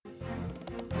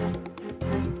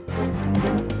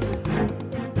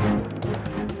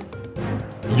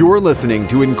You're listening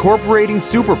to Incorporating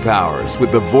Superpowers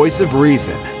with the voice of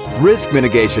reason, risk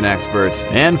mitigation expert,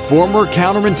 and former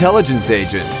counterintelligence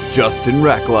agent, Justin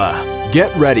Rekla.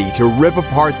 Get ready to rip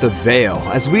apart the veil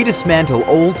as we dismantle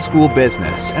old school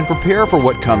business and prepare for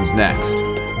what comes next.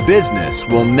 Business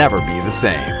will never be the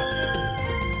same.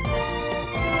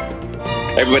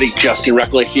 Everybody, Justin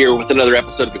Rekla here with another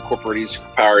episode of Incorporating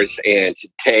Superpowers, and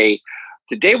today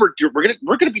we're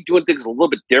gonna be doing things a little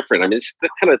bit different. I mean, it's the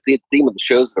kind of the theme of the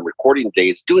shows that I'm recording today.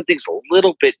 It's doing things a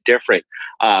little bit different.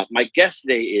 My guest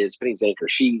today is Penny Zanker.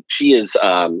 She's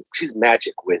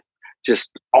magic with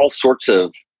just all sorts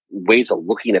of ways of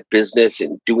looking at business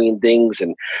and doing things.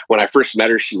 And when I first met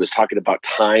her, she was talking about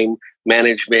time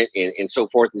management and so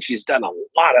forth. And she's done a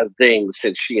lot of things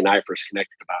since she and I first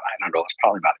connected it's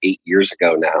probably about 8 years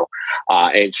ago now.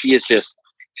 And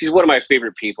she's one of my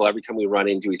favorite people. Every time we run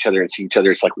into each other and see each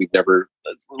other, it's like we're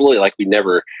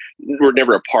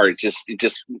never apart. It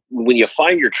just when you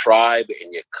find your tribe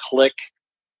and you click,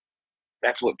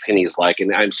 that's what Penny is like.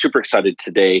 And I'm super excited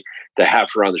today to have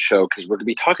her on the show because we're going to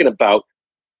be talking about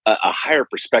a higher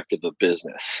perspective of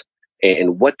business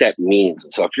and what that means.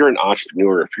 And so if you're an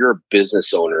entrepreneur, if you're a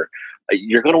business owner,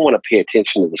 you're going to want to pay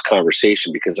attention to this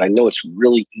conversation because I know it's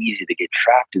really easy to get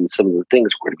trapped in some of the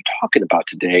things we're going to be talking about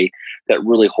today that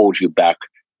really hold you back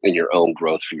in your own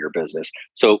growth for your business.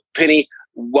 So Penny,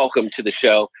 welcome to the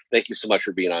show. Thank you so much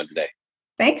for being on today.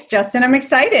 Thanks, Justin. I'm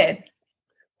excited.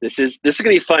 This is going to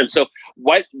be fun. So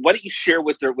why don't you share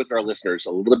with our listeners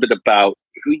a little bit about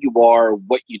who you are,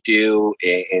 what you do,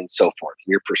 and so forth,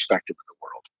 and your perspective of the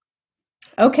world.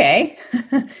 Okay.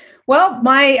 Well,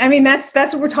 that's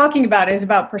what we're talking about is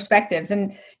about perspectives.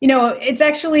 And, it's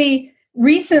actually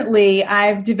recently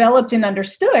I've developed and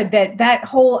understood that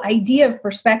whole idea of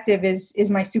perspective is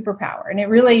my superpower. And it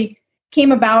really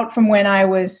came about from when I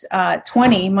was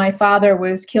 20. My father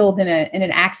was killed in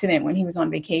an accident when he was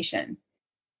on vacation.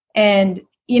 And,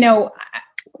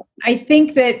 I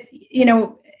think that,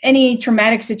 any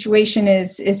traumatic situation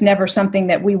is never something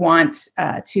that we want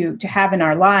to have in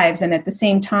our lives. And at the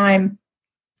same time,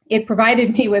 it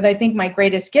provided me with, I think, my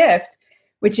greatest gift,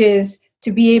 which is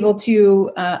to be able to,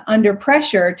 under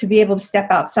pressure, to be able to step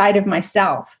outside of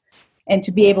myself and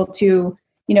to be able to,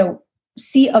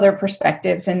 see other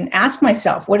perspectives and ask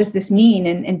myself, what does this mean?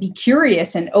 And be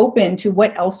curious and open to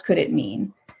what else could it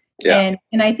mean? Yeah.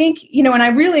 And I think, and I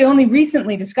really only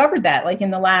recently discovered that, like in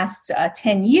the last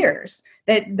 10 years,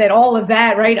 that all of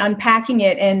that, right, unpacking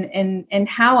it and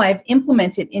how I've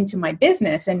implemented into my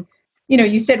business. And,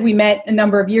 you said we met a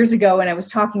number of years ago and I was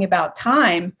talking about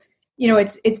time.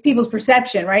 It's people's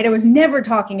perception, right? I was never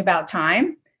talking about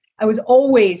time. I was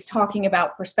always talking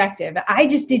about perspective. I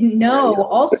just didn't know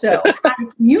also how to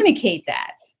communicate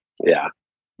that. Yeah.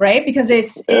 Right? Because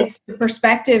it's the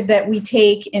perspective that we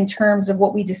take in terms of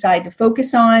what we decide to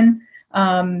focus on,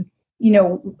 and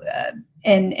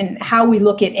how we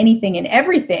look at anything and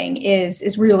everything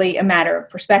is really a matter of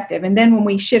perspective. And then when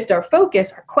we shift our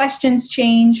focus, our questions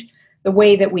change, the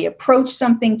way that we approach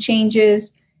something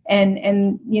changes,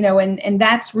 and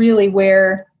that's really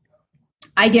where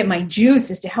I get my juice,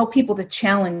 is to help people to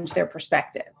challenge their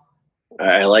perspective.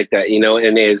 I like that,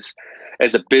 and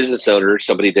as a business owner,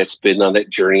 somebody that's been on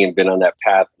that journey and been on that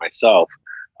path myself,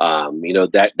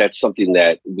 that's something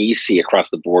that we see across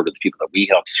the board with the people that we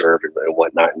help serve and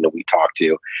whatnot, and that we talk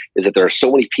to, is that there are so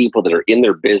many people that are in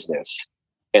their business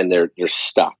and they're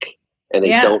stuck and they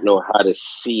don't know how to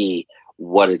see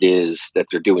what it is that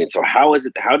they're doing. So how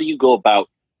do you go about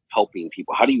helping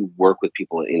people? How do you work with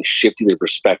people in shifting their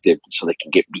perspective so they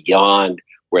can get beyond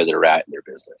where they're at in their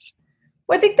business?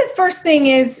 Well, I think the first thing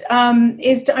is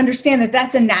to understand that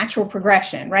that's a natural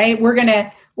progression, right? We're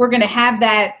gonna have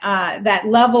that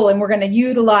level, and we're gonna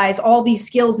utilize all these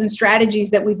skills and strategies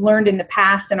that we've learned in the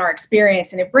past and our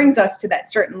experience, and it brings us to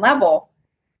that certain level.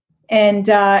 And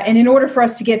in order for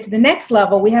us to get to the next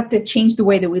level, we have to change the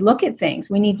way that we look at things.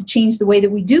 We need to change the way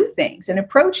that we do things and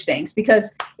approach things,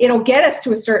 because it'll get us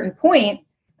to a certain point,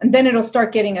 and then it'll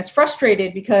start getting us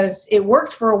frustrated because it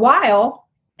worked for a while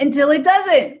until it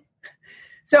doesn't.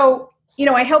 So,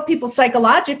 I help people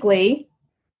psychologically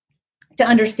to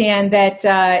understand that,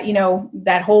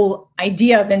 that whole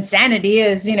idea of insanity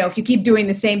is, if you keep doing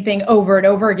the same thing over and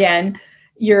over again,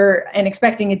 and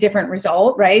expecting a different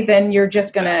result, right? Then you're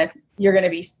going to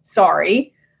be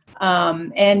sorry.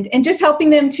 And just helping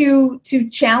them to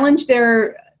challenge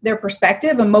their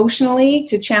perspective emotionally,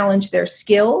 to challenge their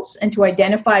skills, and to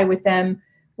identify with them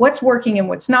what's working and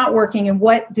what's not working, and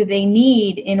what do they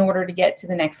need in order to get to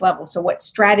the next level. So what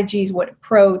strategies, what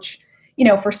approach,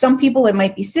 for some people it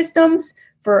might be systems,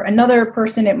 for another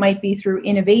person it might be through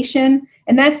innovation.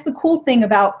 And that's the cool thing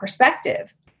about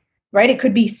perspective, right? It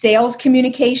could be sales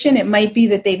communication. It might be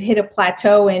that they've hit a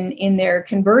plateau in their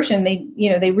conversion.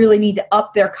 They really need to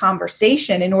up their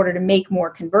conversation in order to make more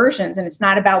conversions. And it's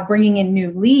not about bringing in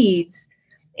new leads.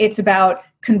 It's about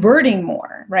converting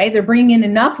more, right? They're bringing in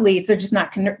enough leads. They're just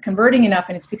not converting enough.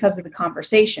 And it's because of the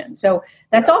conversation. So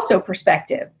that's also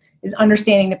perspective, is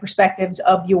understanding the perspectives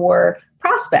of your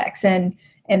prospects and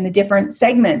the different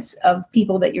segments of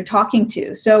people that you're talking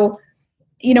to. So,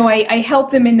 I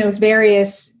help them in those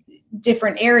various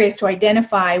different areas to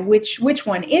identify which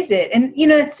one is it. And,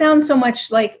 it sounds so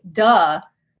much like duh,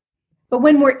 but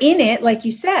when we're in it, like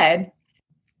you said,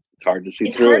 it's hard to see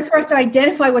it's through hard it. for us to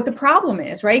identify what the problem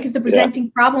is, right? Because the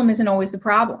presenting problem isn't always the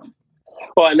problem.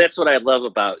 Well, and that's what I love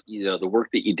about, the work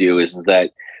that you do is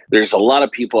that there's a lot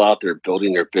of people out there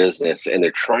building their business, and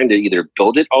they're trying to either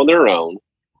build it on their own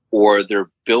or they're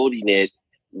building it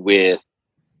with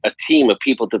a team of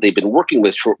people that they've been working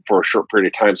with for a short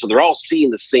period of time. So they're all seeing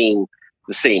the same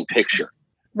picture.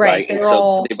 Right. And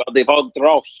so they're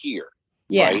all here.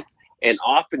 Yeah. Right. And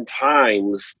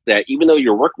oftentimes that even though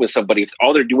you're working with somebody, if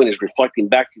all they're doing is reflecting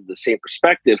back to the same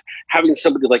perspective, having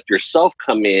somebody like yourself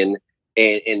come in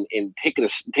and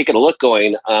taking a look,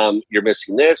 going, you're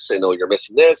missing this, and you're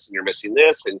missing this, and you're missing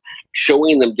this, and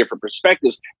showing them different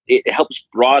perspectives, it helps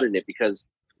broaden it. Because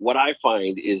what I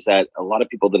find is that a lot of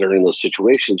people that are in those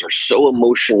situations are so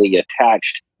emotionally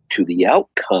attached to the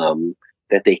outcome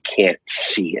that they can't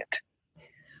see it.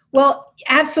 Well,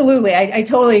 absolutely. I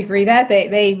totally agree that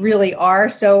they really are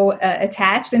so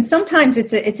attached. And sometimes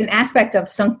it's an aspect of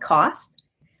sunk cost,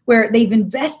 where they've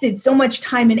invested so much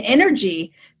time and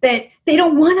energy that they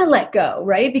don't want to let go,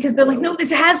 right? Because they're like, no,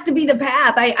 this has to be the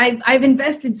path. I've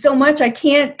invested so much. I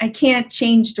can't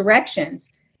change directions.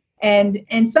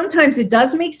 And sometimes it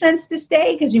does make sense to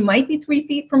stay because you might be 3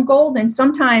 feet from gold. And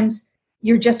sometimes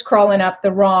you're just crawling up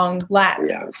the wrong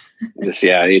ladder.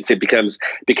 It becomes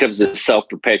this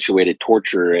self-perpetuated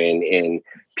torture and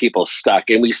people stuck.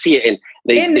 And we see it, and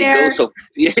they go so,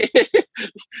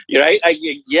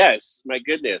 yes, my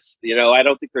goodness. I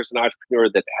don't think there's an entrepreneur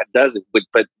that does it, but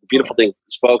the beautiful thing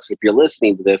is, folks, if you're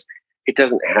listening to this, it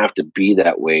doesn't have to be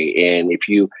that way. And if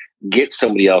you get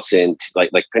somebody else in,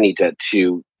 like Penny,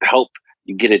 to help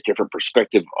you get a different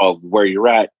perspective of where you're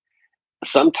at,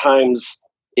 sometimes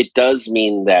it does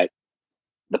mean that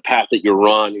the path that you're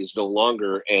on is no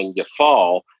longer and you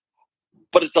fall,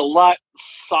 but it's a lot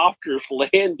softer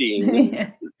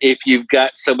landing if you've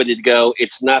got somebody to go,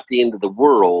 it's not the end of the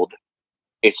world.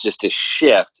 It's just a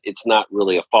shift. It's not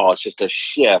really a fall. It's just a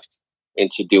shift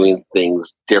into doing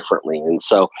things differently. And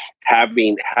so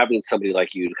having somebody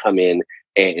like you to come in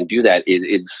and do that,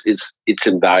 it's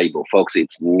invaluable, folks.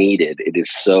 It's needed. It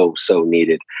is so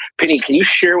needed. Penny, can you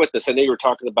share with us? I know you were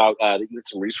talking about that you had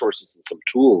some resources and some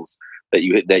tools that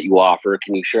you offer.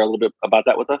 Can you share a little bit about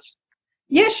that with us?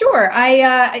 Yeah, sure.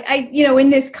 I in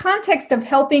this context of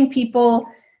helping people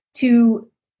to,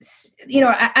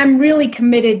 I'm really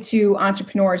committed to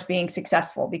entrepreneurs being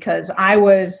successful, because I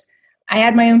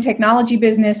had my own technology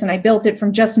business, and I built it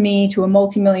from just me to a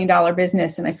multi-million-dollar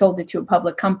business, and I sold it to a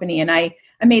public company, and I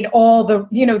made all the,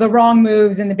 the wrong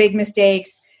moves and the big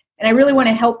mistakes. And I really want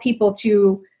to help people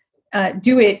to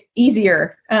do it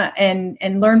easier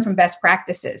and learn from best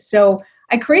practices. So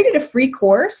I created a free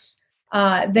course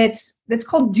that's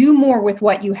called Do More with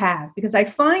What You Have, because I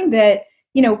find that,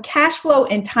 cash flow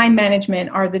and time management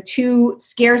are the two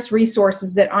scarce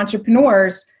resources that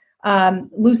entrepreneurs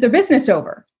lose their business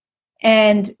over.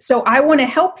 And so I want to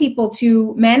help people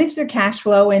to manage their cash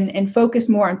flow and focus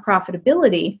more on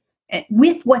profitability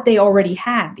with what they already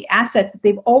have, the assets that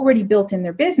they've already built in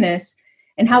their business,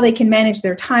 and how they can manage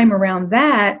their time around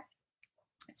that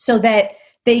so that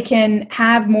they can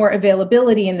have more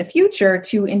availability in the future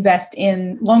to invest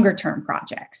in longer term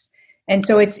projects. And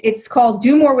so it's called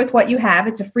Do More with What You Have.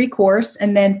 It's a free course.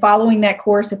 And then following that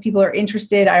course, if people are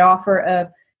interested, I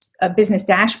offer a business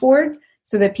dashboard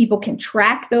so that people can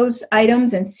track those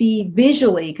items and see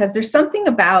visually, because there's something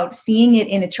about seeing it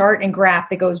in a chart and graph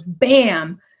that goes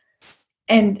bam.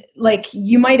 And like,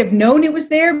 you might have known it was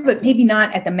there, but maybe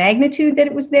not at the magnitude that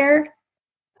it was there,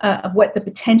 of what the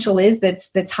potential is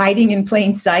that's hiding in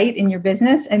plain sight in your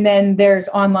business. And then there's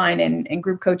online and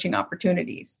group coaching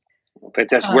opportunities.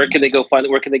 Fantastic. Where can they go find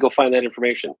that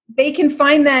information? They can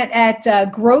find that at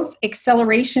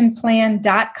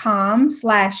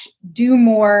growthaccelerationplan.com/do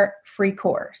more free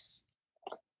course.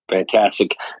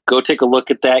 Fantastic. Go take a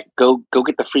look at that. Go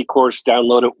get the free course,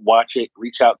 download it, watch it,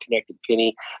 reach out, connect with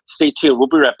Penny. Stay tuned. We'll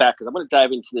be right back, because I'm going to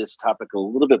dive into this topic a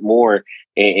little bit more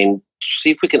and see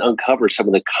if we can uncover some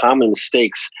of the common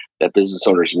mistakes that business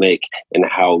owners make and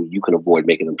how you can avoid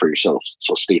making them for yourself.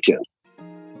 So stay tuned.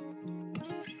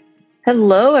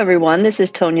 Hello, everyone. This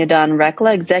is Tonya Dawn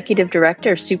Rekla, Executive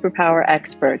Director of Superpower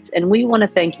Experts, and we want to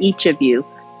thank each of you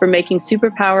for making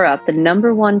Superpower Up the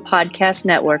 #1 podcast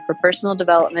network for personal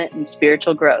development and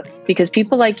spiritual growth. Because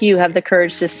people like you have the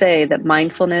courage to say that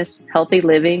mindfulness, healthy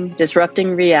living,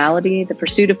 disrupting reality, the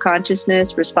pursuit of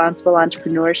consciousness, responsible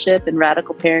entrepreneurship, and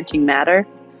radical parenting matter.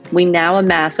 We now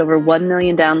amass over 1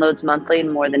 million downloads monthly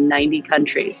in more than 90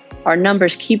 countries. Our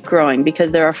numbers keep growing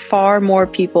because there are far more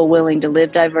people willing to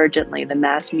live divergently than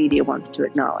mass media wants to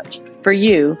acknowledge. For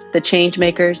you, the change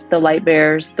makers, the light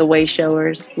bearers, the way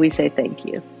showers, we say thank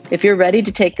you. If you're ready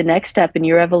to take the next step in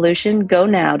your evolution, go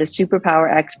now to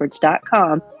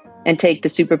superpowerexperts.com and take the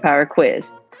Superpower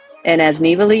Quiz. And as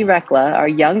Neva Lee Rekla, our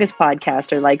youngest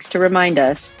podcaster, likes to remind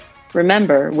us,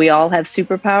 remember, we all have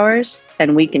superpowers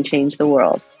and we can change the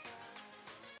world.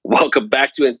 Welcome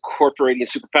back to Incorporating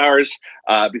Superpowers.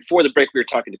 Before the break, we were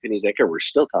talking to Penny Zenker. We're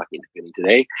still talking to Penny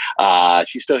today.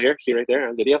 She's still here. See right there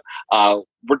on video.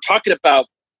 We're talking about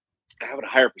having a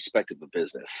higher perspective of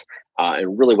business.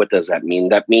 And really, what does that mean?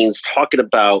 That means talking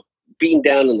about being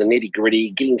down in the nitty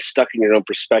gritty, getting stuck in your own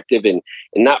perspective and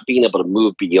not being able to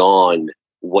move beyond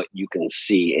what you can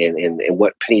see. And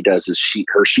what Penny does is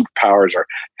her superpowers are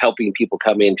helping people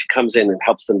come in. She comes in and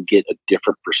helps them get a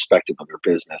different perspective of their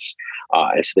business.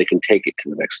 And so they can take it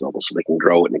to the next level, so they can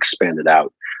grow it and expand it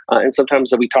out. And sometimes,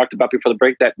 that we talked about before the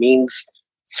break, that means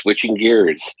switching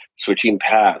gears, switching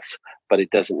paths, but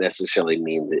it doesn't necessarily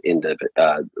mean the end of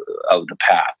the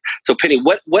path. So Penny,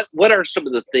 what are some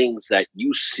of the things that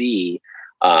you see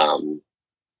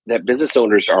that business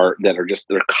owners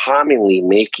they're commonly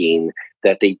making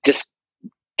that they just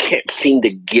can't seem to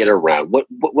get around?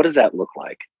 What does that look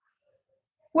like?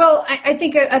 Well, I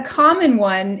think a common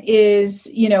one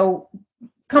is,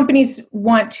 companies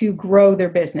want to grow their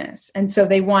business, and so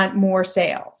they want more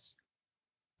sales.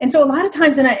 And so a lot of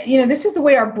times, and this is the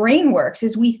way our brain works,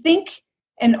 is we think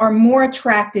and are more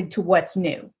attracted to what's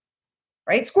new,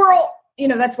 right? Squirrel,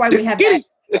 that's why we have that.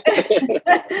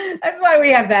 That's why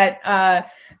we have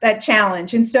that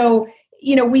challenge. And so,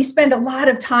 we spend a lot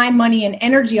of time, money, and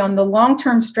energy on the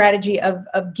long-term strategy of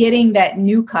getting that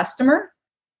new customer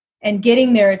and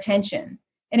getting their attention.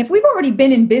 And if we've already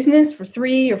been in business for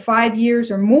 3 or 5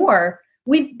 years or more,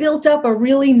 we've built up a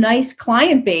really nice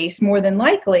client base, more than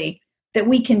likely, that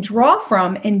we can draw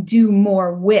from and do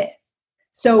more with.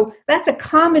 So that's a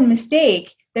common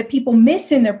mistake that people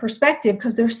miss in their perspective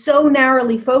because they're so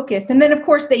narrowly focused. And then, of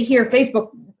course, they hear Facebook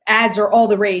ads are all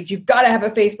the rage. You've got to have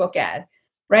a Facebook ad,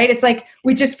 right? It's like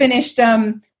we just finished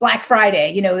Black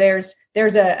Friday. There's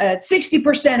a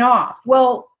 60% off.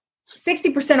 Well,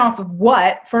 60% off of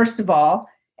what, first of all?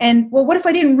 And, well, what if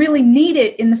I didn't really need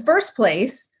it in the first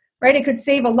place, right? I could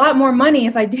save a lot more money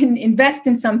if I didn't invest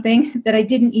in something that I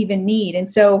didn't even need. And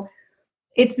so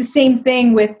it's the same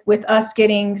thing with us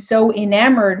getting so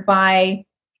enamored by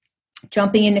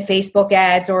jumping into Facebook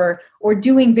ads or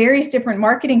doing various different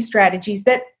marketing strategies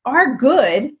that are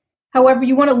good. However,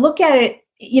 you want to look at it,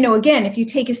 again, if you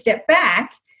take a step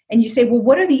back and you say, well,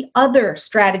 what are the other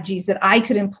strategies that I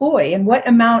could employ, and what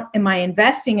amount am I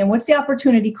investing, and what's the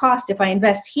opportunity cost if I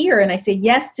invest here and I say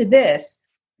yes to this?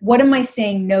 What am I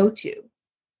saying no to?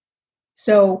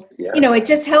 So, it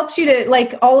just helps you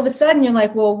to, all of a sudden you're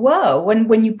like, well, whoa,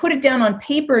 when you put it down on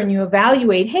paper and you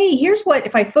evaluate, hey, here's what,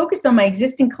 if I focused on my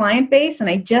existing client base and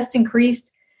I just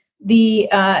increased the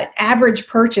average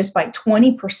purchase by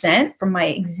 20% from my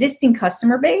existing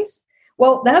customer base,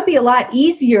 well, that would be a lot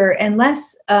easier and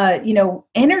less,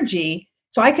 energy.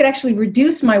 So I could actually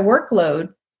reduce my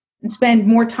workload and spend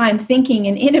more time thinking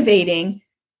and innovating.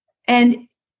 And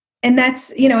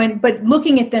that's, but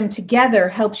looking at them together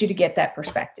helps you to get that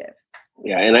perspective.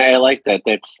 Yeah. And I like that.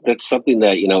 That's something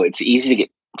that, it's easy to get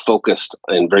focused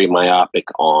and very myopic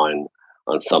on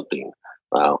something.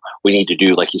 We need to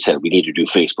do, like you said, we need to do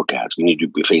Facebook ads. We need to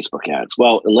do Facebook ads.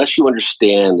 Well, unless you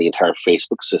understand the entire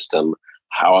Facebook system,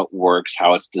 how it works,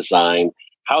 how it's designed,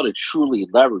 how to truly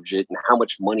leverage it, and how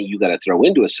much money you got to throw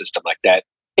into a system like that,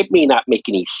 it may not make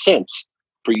any sense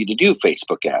for you to do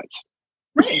Facebook ads.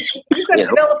 Right. You've got to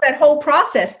develop that whole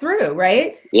process through,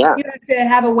 right? Yeah. You have to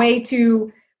have a way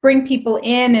to bring people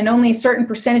in, and only a certain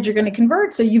percentage are going to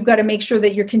convert. So you've got to make sure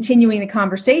that you're continuing the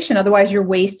conversation. Otherwise, you're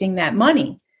wasting that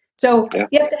money. So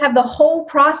you have to have the whole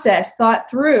process thought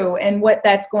through and what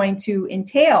that's going to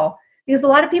entail, because a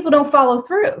lot of people don't follow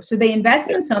through. So they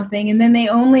invest in something and then they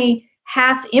only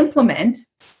half implement,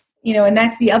 and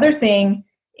that's the other thing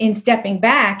in stepping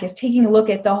back, is taking a look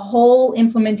at the whole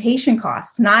implementation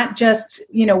costs, not just,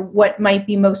 what might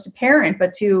be most apparent,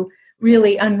 but to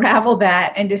really unravel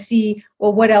that and to see,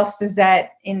 well, what else does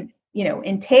that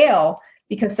entail?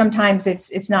 because sometimes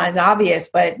it's not as obvious,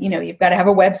 but you've got to have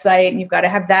a website and you've got to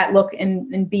have that look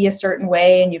and be a certain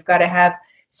way. And you've got to have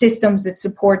systems that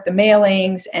support the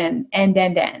mailings and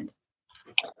end.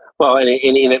 Well, and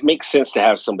it makes sense to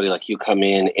have somebody like you come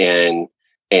in and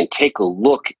take a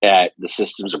look at the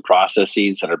systems and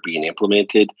processes that are being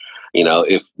implemented.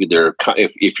 If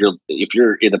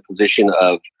you're in a position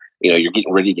of, you're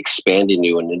getting ready to expand in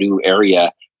a new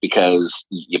area because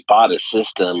you bought a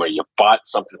system or you bought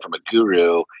something from a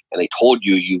guru and they told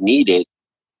you need it,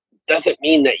 doesn't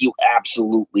mean that you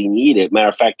absolutely need it. Matter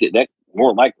of fact, that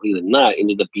more likely than not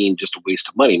ended up being just a waste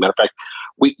of money. Matter of fact,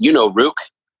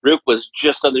 Rook was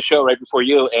just on the show right before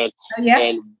you, and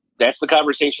that's the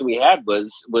conversation we had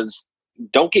was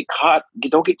don't get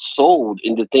sold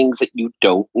into things that you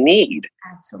don't need.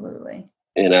 Absolutely.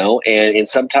 And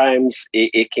sometimes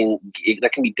that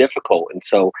can be difficult. And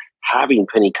so having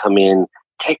Penny come in,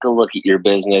 take a look at your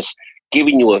business,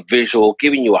 giving you a visual,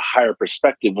 giving you a higher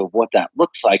perspective of what that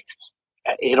looks like,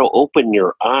 it'll open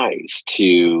your eyes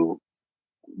to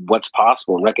what's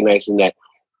possible and recognizing that,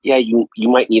 you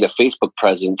might need a Facebook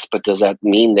presence, but does that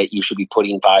mean that you should be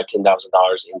putting $5,000, $10,000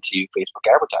 into Facebook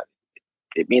advertising?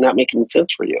 It may not make any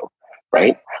sense for you,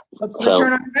 right? What's the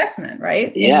return on investment,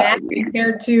 right? Yeah. And that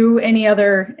compared to any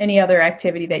other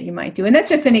activity that you might do, and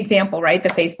that's just an example, right? The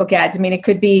Facebook ads. I mean, it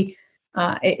could be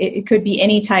it could be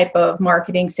any type of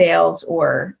marketing, sales,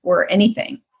 or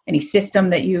anything, any system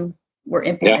that you were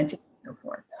implementing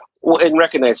before. Well, and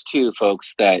recognize too,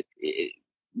 folks, that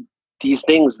these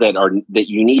things that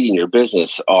you need in your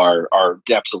business are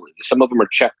absolutely. Some of them are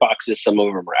check boxes, some of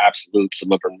them are absolute,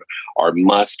 some of them are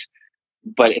must.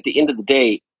 But at the end of the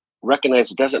day, recognize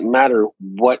it doesn't matter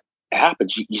what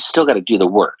happens. You still got to do the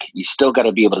work. You still got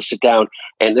to be able to sit down.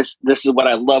 And this is what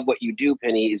I love what you do,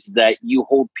 Penny, is that you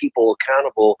hold people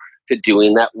accountable to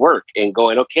doing that work and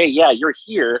going, okay, you're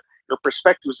here. Your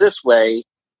perspective's this way.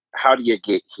 How do you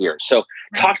get here? So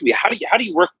talk to me. How do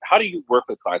you work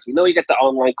with clients? We know you got the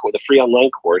free online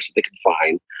course that they can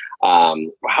find.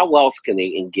 How else can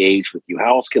they engage with you?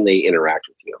 How else can they interact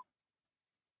with you?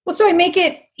 Well, so I make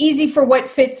it easy for what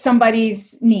fits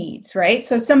somebody's needs, right?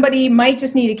 So somebody might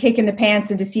just need a kick in the pants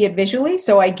and to see it visually.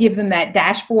 So I give them that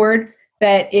dashboard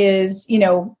that is,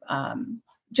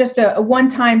 just a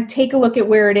one-time take a look at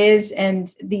where it is,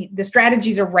 and the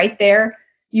strategies are right there.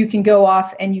 You can go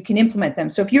off and you can implement them.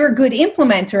 So if you're a good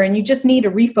implementer and you just need a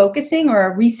refocusing or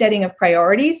a resetting of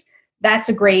priorities, that's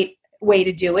a great way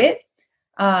to do it.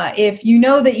 If you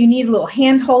know that you need a little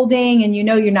hand holding and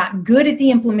you're not good at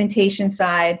the implementation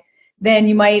side, then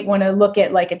you might want to look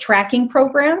at like a tracking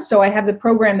program. So I have the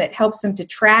program that helps them to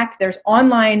track. There's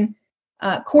online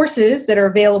courses that are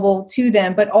available to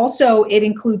them, but also it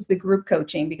includes the group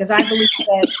coaching, because I believe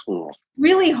that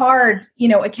really hard,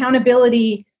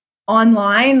 accountability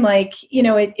online,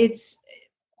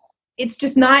 it's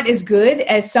just not as good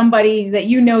as somebody that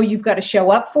you've got to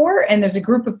show up for, and there's a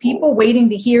group of people waiting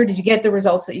to hear, did you get the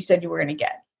results that you said you were going to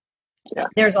get? Yeah.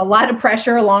 There's a lot of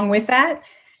pressure along with that,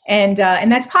 and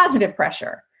that's positive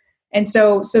pressure. And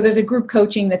so there's a group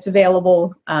coaching that's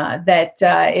available that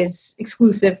is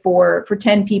exclusive for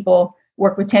 10 people,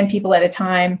 work with 10 people at a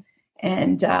time,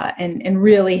 and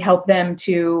really help them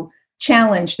to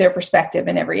challenge their perspective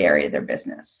in every area of their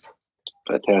business.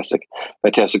 Fantastic,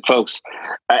 folks.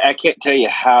 I can't tell you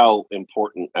how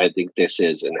important I think this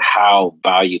is, and how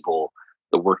valuable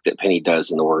the work that Penny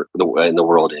does in the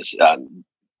world is.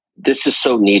 This is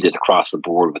so needed across the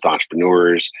board with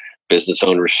entrepreneurs, business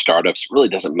owners, startups. It really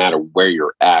doesn't matter where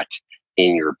you're at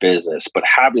in your business, but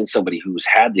having somebody who's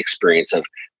had the experience of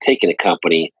taking a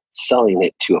company, selling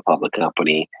it to a public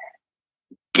company,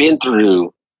 been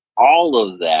through all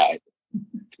of that,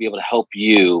 to be able to help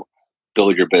you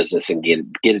build your business and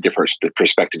get a different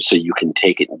perspective, so you can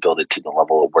take it and build it to the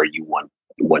level of where you want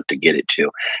to get it to.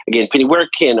 Again, Penny, where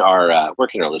can our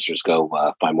listeners go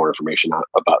find more information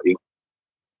about you?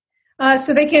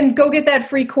 So they can go get that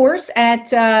free course at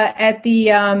the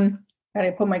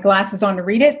gotta put my glasses on to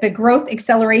read it, the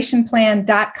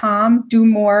growthaccelerationplan.com. Do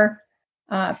more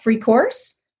free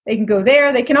course. They can go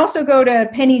there. They can also go to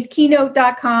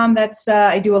pennyskeynote.com. That's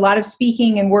I do a lot of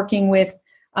speaking and working with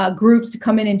groups to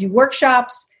come in and do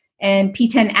workshops, and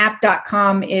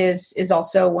p10app.com is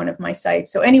also one of my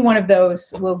sites. So any one of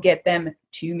those will get them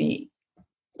to me.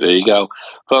 There you go,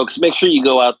 folks. Make sure you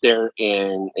go out there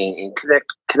and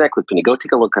connect with Penny. Go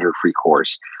take a look at her free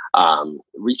course.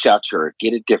 Reach out to her,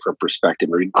 get a different perspective.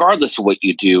 Regardless of what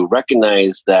you do,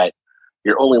 recognize that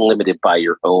you're only limited by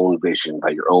your own vision, by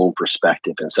your own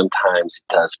perspective, and sometimes it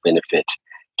does benefit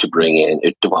to bring in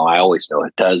it. Well, I always know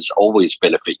it does always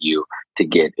benefit you to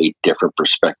get a different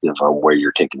perspective on where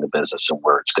you're taking the business and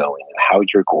where it's going and how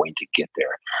you're going to get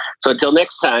there. So until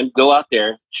next time, go out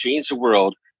there, change the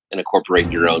world, and incorporate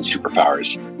your own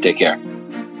superpowers. Take care.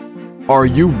 Are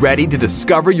you ready to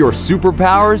discover your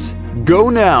superpowers? Go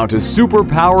now to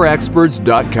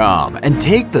superpowerexperts.com and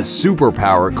take the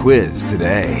superpower quiz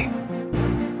today.